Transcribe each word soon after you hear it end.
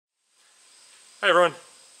Hi everyone.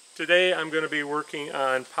 Today I'm going to be working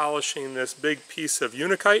on polishing this big piece of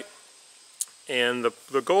Unakite, and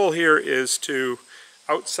the goal here is to,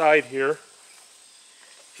 outside here,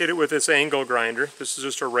 hit it with this angle grinder. This is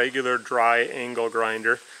just a regular dry angle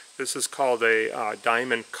grinder. This is called a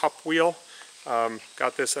diamond cup wheel.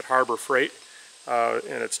 Got this at Harbor Freight,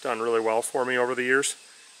 and it's done really well for me over the years.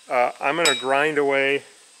 I'm going to grind away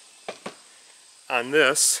on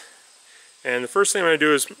this. And the first thing I'm going to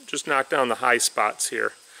do is just knock down the high spots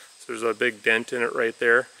here. So there's a big dent in it right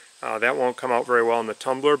there. That won't come out very well in the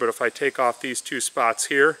tumbler, but if I take off these two spots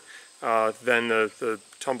here, then the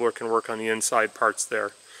tumbler can work on the inside parts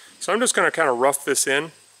there. So I'm just going to kind of rough this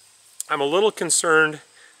in. I'm a little concerned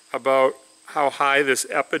about how high this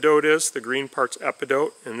epidote is. The green part's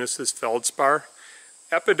epidote, and this is feldspar.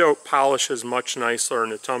 Epidote polishes much nicer in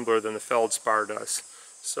the tumbler than the feldspar does.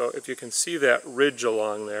 So if you can see that ridge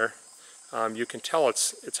along there, you can tell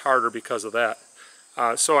it's harder because of that.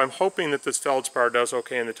 So I'm hoping that this feldspar does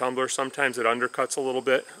okay in the tumbler. Sometimes it undercuts a little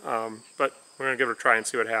bit, but we're going to give it a try and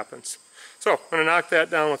see what happens. So I'm going to knock that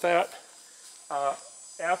down with that.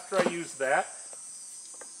 After I use that,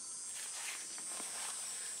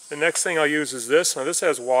 the next thing I'll use is this. Now this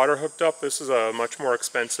has water hooked up. This is a much more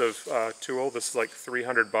expensive tool. This is like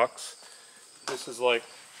 300 bucks. This is like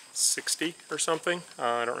 60 or something.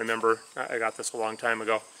 I don't remember. I got this a long time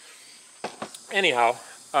ago. Anyhow,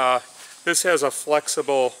 this has a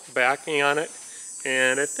flexible backing on it,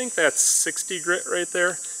 and I think that's 60 grit right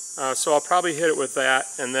there. So I'll probably hit it with that,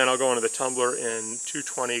 and then I'll go into the tumbler in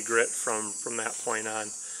 220 grit from that point on.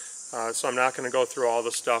 So I'm not going to go through all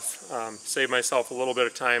the stuff. Save myself a little bit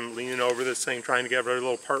of time leaning over this thing, trying to get every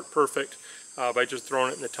little part perfect by just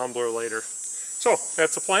throwing it in the tumbler later. So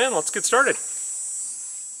that's the plan. Let's get started.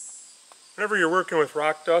 Whenever you're working with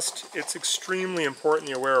rock dust, it's extremely important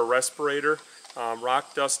you wear a respirator.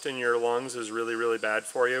 Rock dust in your lungs is really, really bad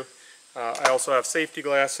for you. I also have safety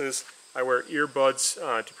glasses. I wear earbuds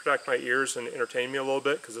to protect my ears and entertain me a little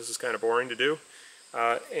bit, because this is kind of boring to do.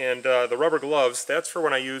 And the rubber gloves, that's for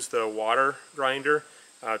when I use the water grinder.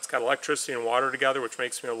 It's got electricity and water together, which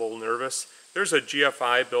makes me a little nervous. There's a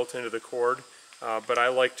GFI built into the cord, but I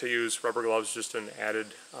like to use rubber gloves just an added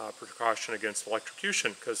precaution against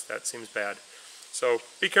electrocution, because that seems bad. So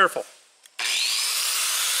be careful.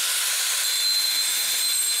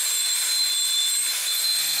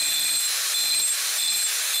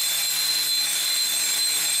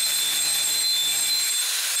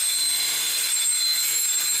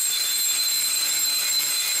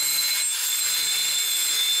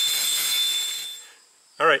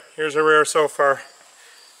 Alright, here's where we are so far.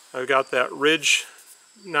 I've got that ridge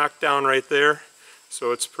knocked down right there,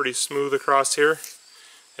 so it's pretty smooth across here.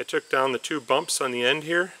 I took down the two bumps on the end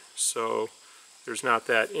here, so there's not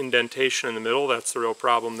that indentation in the middle. That's the real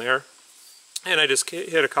problem there. And I just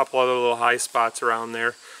hit a couple other little high spots around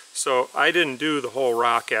there. So I didn't do the whole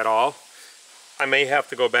rock at all. I may have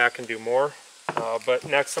to go back and do more, but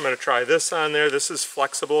next I'm going to try this on there. This is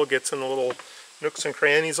flexible, gets in the little nooks and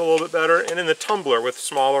crannies a little bit better, and in the tumbler with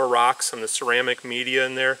smaller rocks and the ceramic media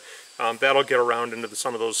in there, that'll get around into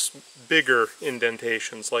some of those bigger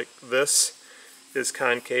indentations. Like this is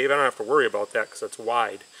concave. I don't have to worry about that because it's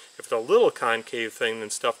wide. If it's a little concave thing, then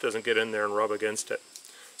stuff doesn't get in there and rub against it.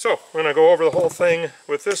 So I'm going to go over the whole thing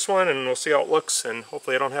with this one, and we'll see how it looks, and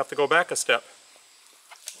hopefully I don't have to go back a step.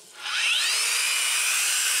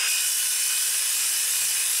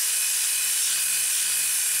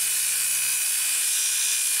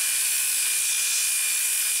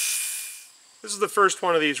 This is the first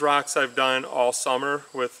one of these rocks I've done all summer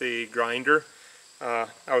with the grinder.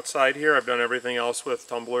 Outside here I've done everything else with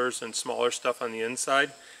tumblers and smaller stuff on the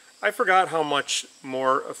inside. I forgot how much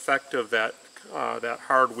more effective that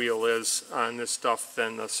hard wheel is on this stuff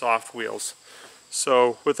than the soft wheels.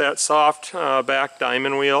 So with that soft back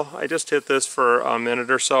diamond wheel, I just hit this for a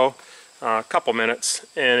minute or so, a couple minutes,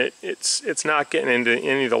 and it's not getting into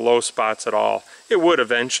any of the low spots at all. It would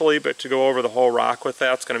eventually, but to go over the whole rock with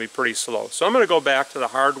that's going to be pretty slow. So I'm going to go back to the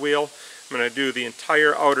hard wheel. I'm going to do the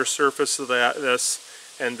entire outer surface of this,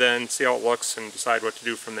 and then see how it looks and decide what to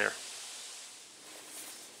do from there.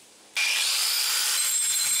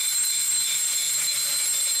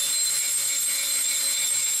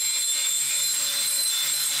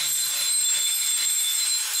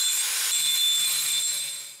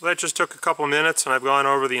 Well, that just took a couple minutes, and I've gone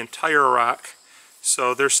over the entire rock.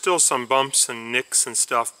 So there's still some bumps and nicks and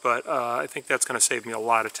stuff, but I think that's going to save me a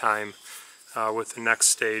lot of time with the next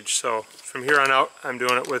stage. So from here on out, I'm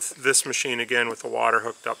doing it with this machine again with the water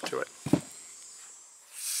hooked up to it.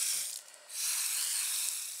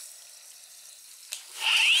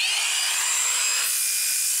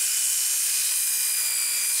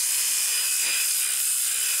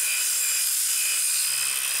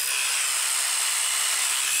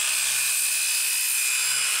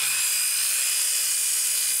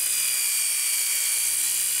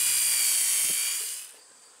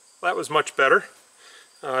 that was much better.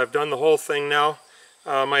 I've done the whole thing now.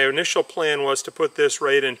 My initial plan was to put this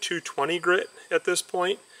right in 220 grit at this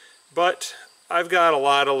point, but I've got a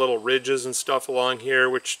lot of little ridges and stuff along here,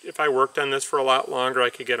 which if I worked on this for a lot longer, I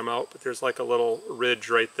could get them out, but there's like a little ridge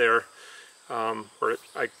right there where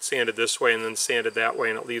I sanded this way and then sanded that way,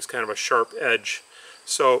 and it leaves kind of a sharp edge.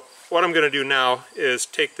 So what I'm going to do now is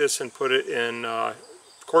take this and put it in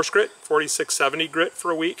coarse grit, 4670 grit for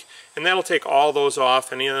a week, and that'll take all those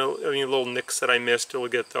off. Any little nicks that I missed, it'll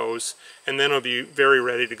get those, and then it'll be very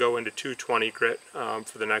ready to go into 220 grit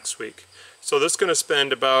for the next week. So this is going to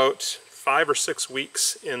spend about 5 or 6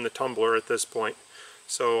 weeks in the tumbler at this point.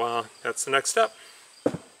 So that's the next step.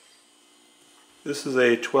 This is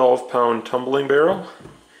a 12-pound tumbling barrel,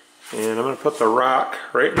 and I'm going to put the rock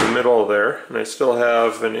right in the middle there, and I still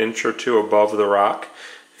have an inch or two above the rock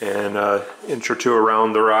and an inch or two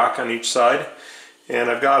around the rock on each side. And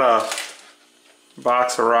I've got a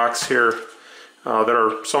box of rocks here that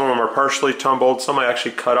are, some of them are partially tumbled, some I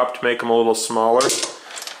actually cut up to make them a little smaller.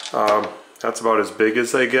 That's about as big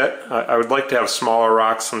as they get. I would like to have smaller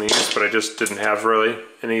rocks than these, but I just didn't have really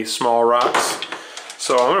any small rocks.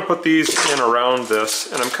 So I'm going to put these in around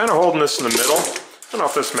this, and I'm kind of holding this in the middle. I don't know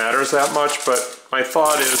if this matters that much, but my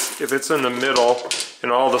thought is if it's in the middle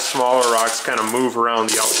and all the smaller rocks kind of move around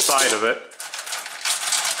the outside of it,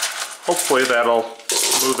 hopefully that'll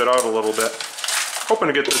smooth it out a little bit. Hoping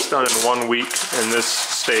to get this done in 1 week in this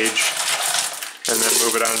stage, and then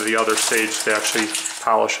move it on to the other stage to actually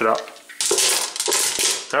polish it up.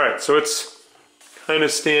 Alright, so it's kind of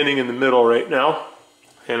standing in the middle right now,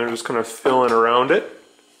 and I'm just going to fill in around it.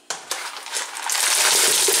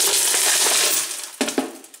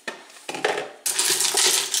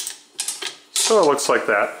 So it looks like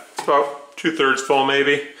that. It's about 2/3 full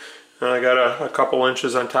maybe. I got a couple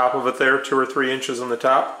inches on top of it there, 2 or 3 inches on the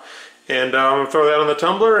top. And I'm going to throw that on the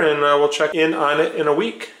tumbler, and we'll check in on it in a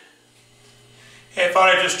week. Hey, I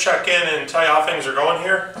thought I'd just check in and tell you how things are going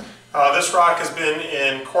here. This rock has been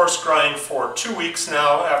in coarse grind for 2 weeks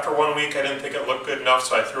now. After 1 week I didn't think it looked good enough,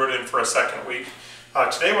 so I threw it in for a second week.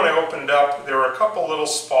 Today when I opened up, there were a couple little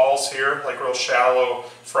spalls here, like real shallow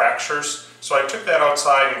fractures. So I took that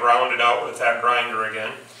outside and ground it out with that grinder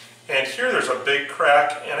again. And here there's a big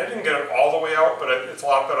crack, and I didn't get it all the way out, but it's a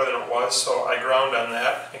lot better than it was, so I ground on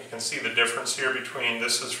that. You can see the difference here between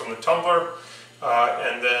this is from the tumbler,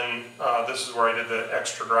 and then this is where I did the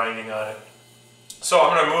extra grinding on it. So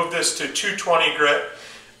I'm going to move this to 220 grit.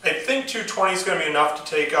 I think 220 is going to be enough to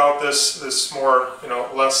take out this more,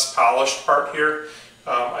 less polished part here.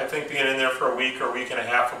 I think being in there for a week or a week and a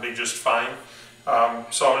half will be just fine.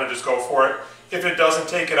 So I'm going to just go for it. If it doesn't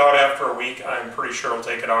take it out after a week, I'm pretty sure it'll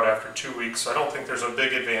take it out after 2 weeks. So I don't think there's a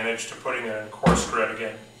big advantage to putting it in coarse grit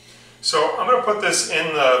again. So I'm going to put this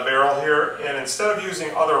in the barrel here, and instead of using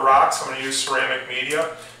other rocks, I'm going to use ceramic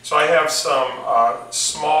media. So I have some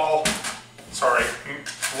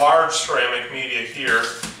large ceramic media here,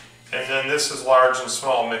 and then this is large and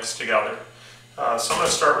small mixed together. So I'm going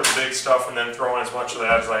to start with the big stuff and then throw in as much of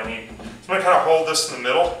that as I need. So I'm going to kind of hold this in the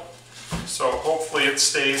middle, so hopefully it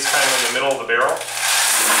stays kind of in the middle of the barrel.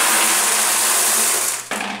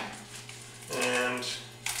 And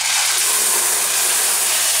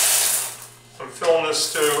I'm filling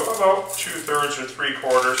this to about 2/3 or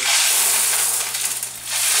 3/4.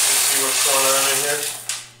 See what's going on in here.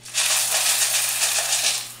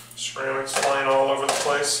 Ceramics flying all over the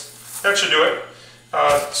place. That should do it.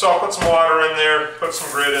 So I'll put some water in there, put some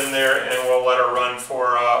grit in there, and we'll let it run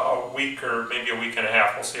for a week or maybe a week and a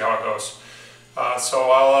half. We'll see how it goes. So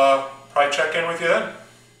I'll probably check in with you then.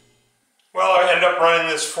 Well, I ended up running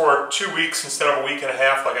this for 2 weeks instead of a week and a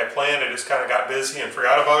half like I planned. I just kind of got busy and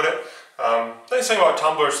forgot about it. The nice thing about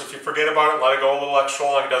tumblers, if you forget about it and let it go a little extra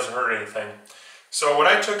long, it doesn't hurt anything. So when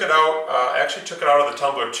I took it out, I actually took it out of the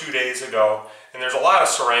tumbler 2 days ago, and there's a lot of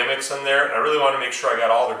ceramics in there, and I really wanted to make sure I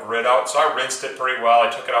got all the grit out, so I rinsed it pretty well. I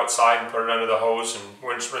took it outside and put it under the hose and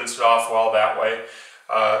rinsed it off well that way.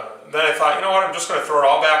 Then I thought, you know what, I'm just going to throw it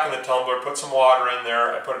all back in the tumbler, put some water in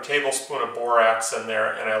there, I put a tablespoon of borax in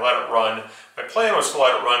there, and I let it run. My plan was to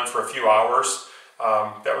let it run for a few hours.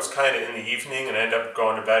 That was kind of in the evening, and I ended up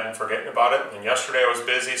going to bed and forgetting about it. And yesterday I was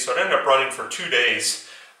busy, so it ended up running for 2 days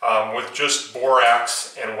with just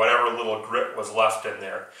borax and whatever little grit was left in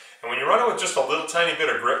there. And when you run it with just a little tiny bit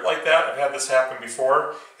of grit like that, I've had this happen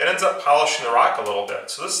before, it ends up polishing the rock a little bit.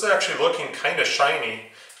 So this is actually looking kind of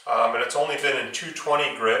shiny, and it's only been in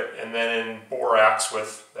 220 grit and then in borax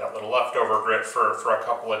with that little leftover grit for a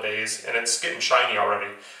couple of days, and it's getting shiny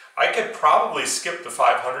already. I could probably skip the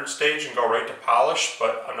 500 stage and go right to polish,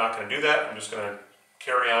 but I'm not going to do that. I'm just going to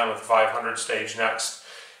carry on with the 500 stage next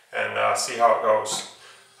and see how it goes.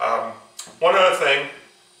 One other thing,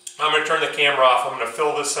 I'm going to turn the camera off. I'm going to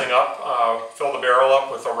fill this thing up, fill the barrel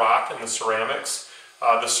up with the rock and the ceramics.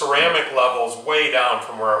 The ceramic level is way down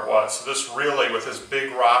from where it was. So this really, with this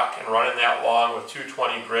big rock and running that long with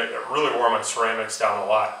 220 grit, it really wore my ceramics down a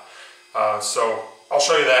lot. So I'll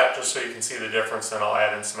show you that just so you can see the difference, then I'll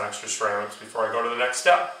add in some extra ceramics before I go to the next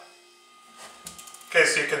step. Okay,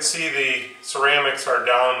 so you can see the ceramics are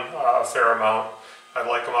down a fair amount. I'd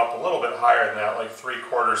like them up a little bit higher than that, like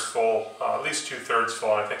 3/4 full, at least 2/3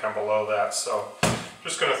 full, and I think I'm below that. So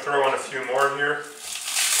just going to throw in a few more here.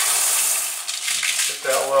 Get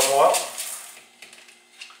that level up.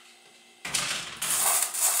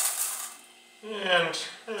 And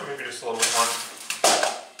maybe just a little bit more.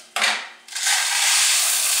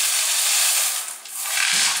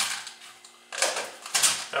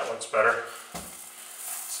 That looks better.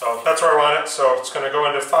 So that's where I want it. So it's going to go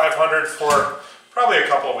into 500 for probably a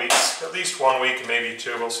couple of weeks, at least 1 week, maybe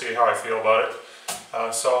 2. We'll see how I feel about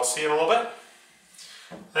it. So I'll see you in a little bit.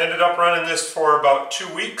 I ended up running this for about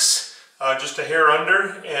 2 weeks, just a hair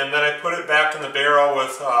under, and then I put it back in the barrel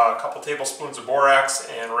with a couple tablespoons of borax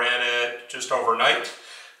and ran it just overnight.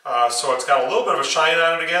 So it's got a little bit of a shine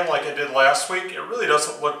on it again, like I did last week. It really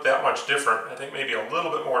doesn't look that much different. I think maybe a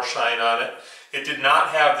little bit more shine on it. It did not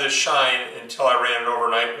have this shine until I ran it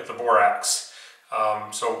overnight with the borax.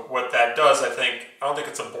 So what that does, I don't think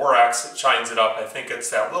it's a borax that shines it up. I think it's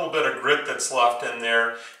that little bit of grit that's left in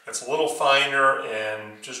there. It's a little finer,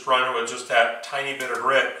 and just running with just that tiny bit of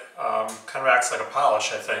grit kind of acts like a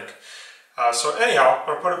polish, I think. So anyhow, I'm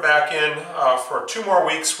going to put it back in for 2 more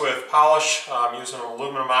weeks with polish. I'm using an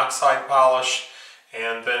aluminum oxide polish,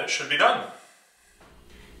 and then it should be done.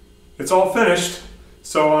 It's all finished,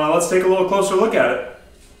 so let's take a little closer look at it.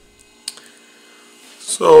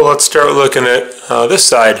 So let's start looking at this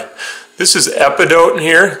side. This is epidote in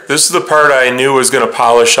here. This is the part I knew was going to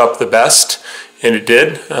polish up the best, and it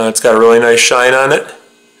did. It's got a really nice shine on it.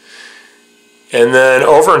 And then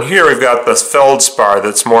over in here we've got the feldspar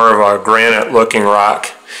that's more of a granite looking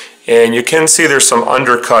rock. And you can see there's some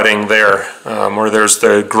undercutting there where there's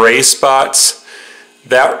the gray spots.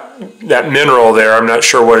 That mineral there, I'm not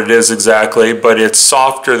sure what it is exactly, but it's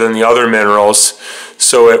softer than the other minerals,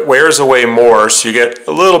 so it wears away more, so you get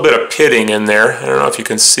a little bit of pitting in there. I don't know if you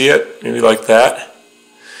can see it, maybe like that.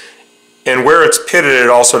 And where it's pitted, it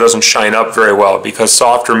also doesn't shine up very well because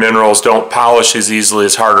softer minerals don't polish as easily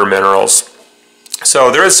as harder minerals. So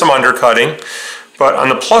there is some undercutting, but on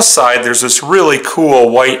the plus side, there's this really cool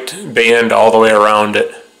white band all the way around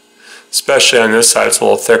it. Especially on this side, it's a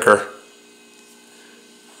little thicker.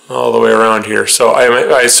 All the way around here. So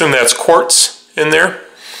I assume that's quartz in there.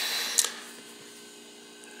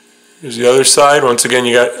 Here's the other side. Once again,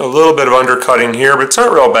 you got a little bit of undercutting here, but it's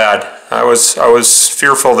not real bad. I was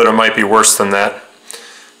fearful that it might be worse than that.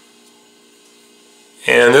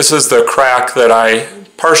 And this is the crack that I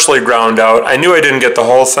partially ground out. I knew I didn't get the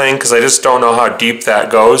whole thing because I just don't know how deep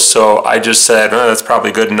that goes, so I just said, oh, that's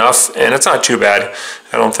probably good enough, and it's not too bad.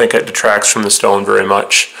 I don't think it detracts from the stone very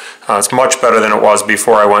much. It's much better than it was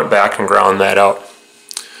before I went back and ground that out.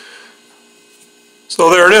 So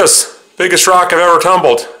there it is, biggest rock I've ever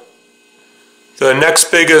tumbled. The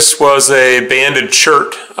next biggest was a banded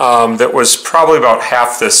chert that was probably about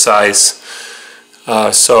half this size.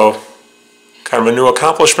 So kind of a new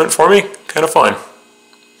accomplishment for me, kind of fun.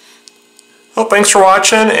 Well, thanks for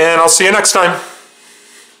watching, and I'll see you next time.